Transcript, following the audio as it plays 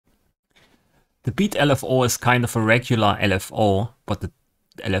The beat LFO is kind of a regular LFO, but the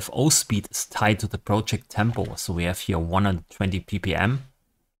LFO speed is tied to the project tempo. So we have here 120 ppm.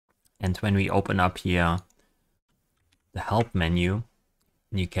 And when we open up here the help menu,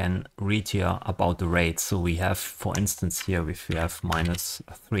 you can read here about the rate. So we have, for instance, here, if we have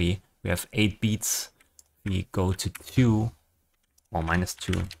 -3, we have 8 beats. We go to 2 or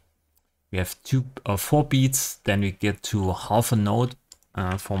 -2. We have 4 beats. Then we get to half a note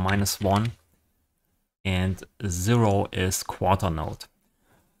for -1. And 0 is quarter note.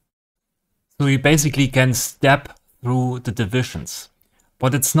 So we basically can step through the divisions,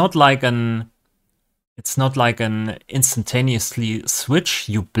 but it's not like an instantaneously switch.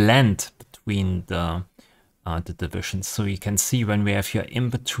 You blend between the divisions. So you can see when we have here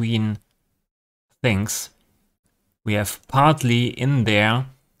in between things, we have partly in there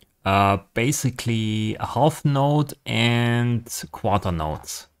basically a half note and quarter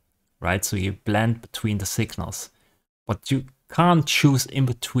notes. Right, so you blend between the signals, but you can't choose in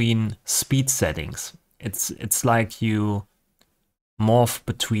between speed settings. It's like you morph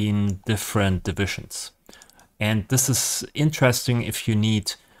between different divisions, and this is interesting if you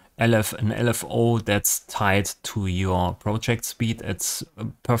need an LFO that's tied to your project speed. It's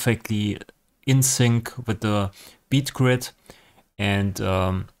perfectly in sync with the beat grid, and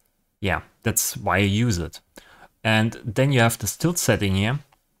yeah, that's why you use it. And then you have the tilt setting here.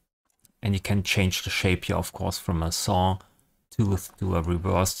 And you can change the shape here, of course, from a sawtooth to a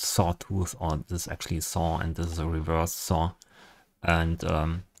reversed sawtooth, or this is actually a saw and this is a reversed saw. And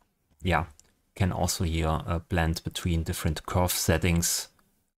yeah, can also here blend between different curve settings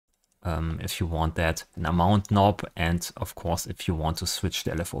if you want that, an amount knob, and of course, if you want to switch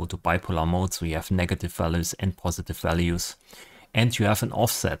the LFO to bipolar mode, so you have negative values and positive values, and you have an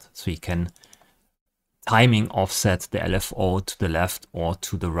offset, so you can timing offset the LFO to the left or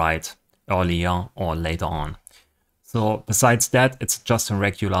to the right, earlier or later on. So besides that, it's just a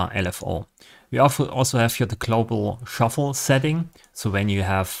regular LFO. We also have here the global shuffle setting. So when you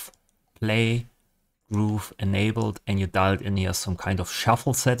have play groove enabled and you dialed in here some kind of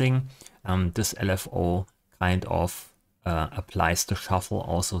shuffle setting, this LFO kind of applies the shuffle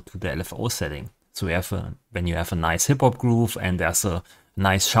also to the LFO setting. So we have when you have a nice hip hop groove and there's a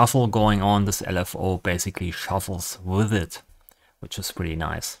nice shuffle going on, this LFO basically shuffles with it, which is pretty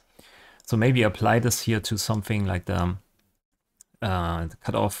nice. So maybe apply this here to something like the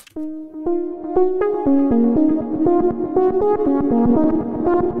cutoff.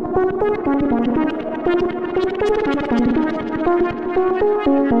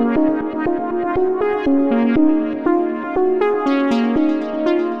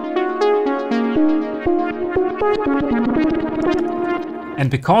 And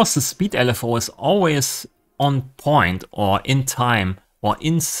because the speed LFO is always on point or in time or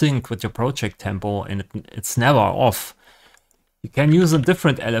in sync with your project tempo, and it's never off, you can use a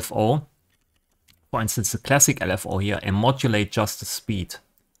different LFO, for instance the classic LFO here, and modulate just the speed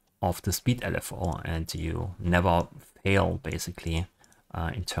of the speed LFO, and you never fail basically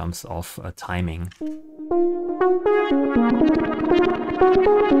in terms of timing.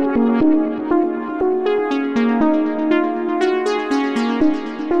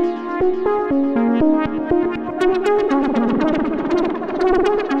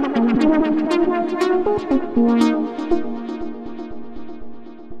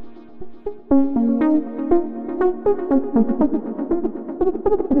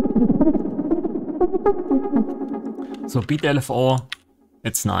 So beat LFO,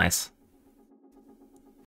 it's nice.